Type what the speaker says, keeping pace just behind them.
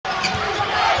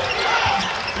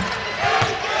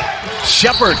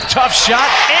Sheppard, tough shot,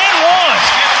 and one.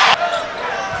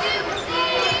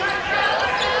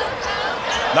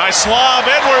 Nice lob,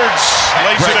 Edwards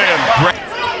lays it in.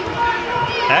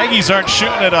 Aggies aren't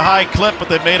shooting at a high clip, but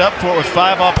they made up for it with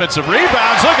 5 offensive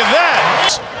rebounds. Look at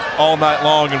that. All night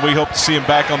long, and we hope to see him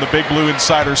back on the Big Blue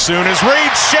Insider soon as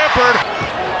Reed Sheppard.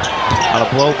 On a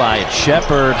blow by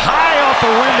Sheppard, high off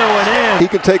the window and in. He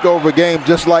can take over a game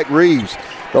just like Reeves.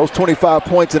 Those 25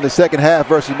 points in the second half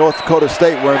versus North Dakota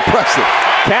State were impressive.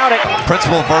 Count it.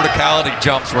 Principle of verticality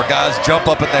jumps where guys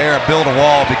jump up in the air and build a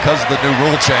wall because of the new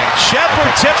rule change. Sheppard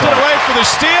tipped it away for the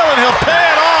steal, and he'll pay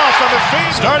it off on the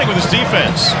feet. Starting with his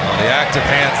defense. The active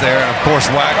hands there, and of course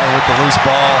Wagner with the loose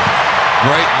ball.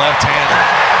 Great left hand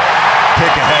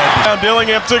kick ahead.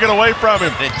 Dillingham took it away from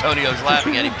him. Antonio's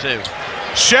laughing at him too.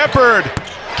 Sheppard,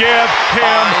 give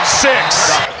him 6.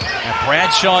 And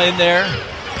Bradshaw in there.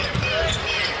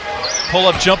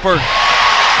 Pull-up jumper.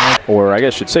 Or I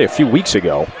guess I should say a few weeks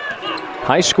ago.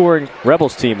 High-scoring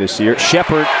Rebels team this year.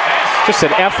 Sheppard, just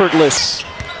an effortless.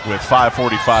 With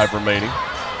 5:45 remaining.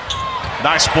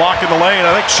 Nice block in the lane.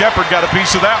 I think Sheppard got a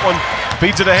piece of that one.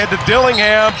 Feeds it ahead to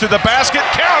Dillingham, to the basket,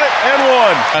 count it, and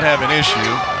one. Not have an issue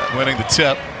winning the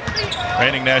tip.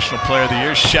 Reigning National Player of the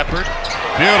Year, Sheppard.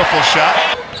 Beautiful shot.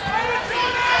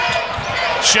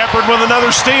 Sheppard with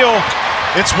another steal.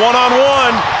 It's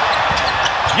one-on-one.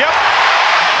 Yep.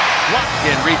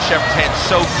 Again, Reed Sheppard's hand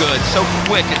so good, so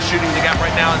quick at shooting the gap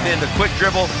right now and then. The quick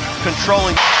dribble,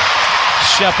 controlling.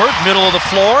 Sheppard, middle of the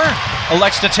floor,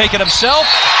 elects to take it himself.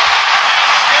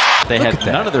 They had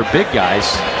none of their big guys.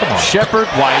 Sheppard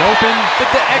wide open. But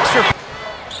the extra.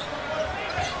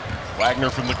 Wagner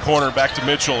from the corner back to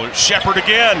Mitchell. Sheppard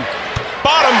again.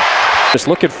 Bottom. Just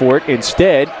looking for it.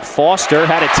 Instead, Foster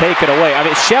had to take it away. I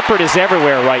mean, Sheppard is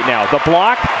everywhere right now. The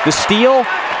block, the steal,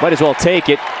 might as well take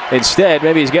it. Instead,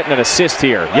 maybe he's getting an assist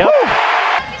here. Yep.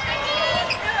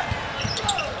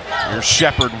 Here's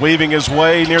Sheppard weaving his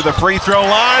way near the free throw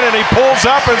line, and he pulls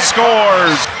up and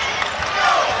scores.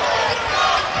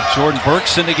 Jordan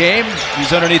Burke's in the game.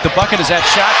 He's underneath the bucket. Is that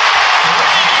shot?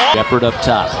 Sheppard up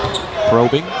top.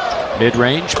 Probing.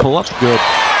 Mid-range. Pull up. Good.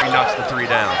 He knocks the 3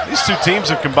 down. These two teams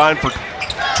have combined for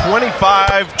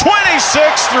 25,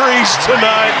 26 threes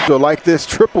tonight. So like this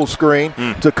triple screen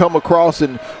to come across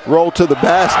and roll to the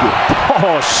basket.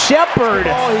 Oh, Sheppard.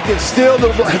 Oh, he can steal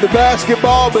the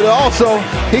basketball, but also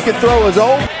he can throw his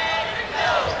own.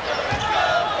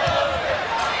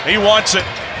 He wants it.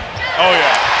 Oh,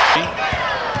 yeah.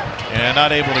 And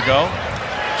not able to go.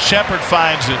 Sheppard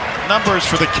finds it. Numbers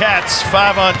for the Cats,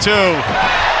 5-on-2.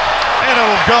 And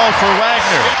it'll go for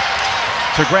Wagner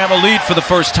to grab a lead for the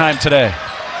first time today.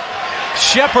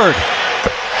 Sheppard.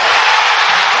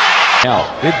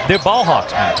 Now, they're ball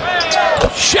hawks, man.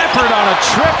 Sheppard on a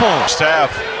triple.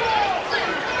 Staff.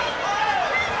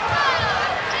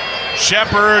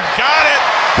 Sheppard got it.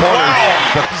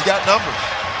 Wow. He's got numbers.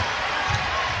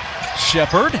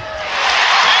 Sheppard.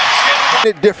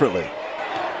 It differently.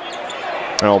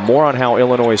 Well, more on how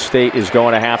Illinois State is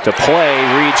going to have to play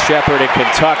Reed Sheppard in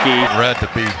Kentucky. Red to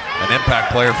be an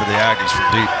impact player for the Aggies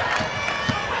from deep.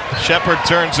 Sheppard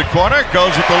turns the corner,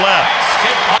 goes with the left.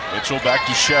 Mitchell back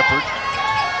to Sheppard.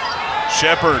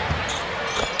 Sheppard.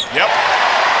 Yep.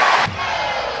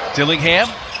 Dillingham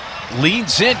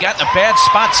leans in, got in a bad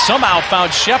spot, somehow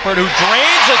found Sheppard, who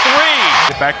drains a 3.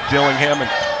 Get back to Dillingham, and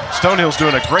Stonehill's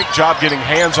doing a great job getting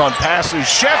hands on passes.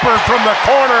 Sheppard from the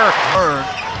corner.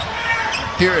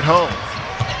 Here at home.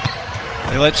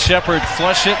 They let Sheppard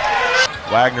flush it.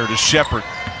 Wagner to Sheppard.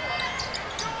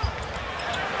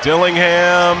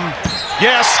 Dillingham.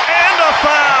 Yes, and a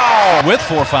foul. With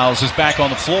 4 fouls is back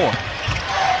on the floor.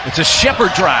 It's a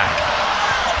Sheppard drive.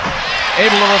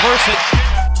 Able to reverse it.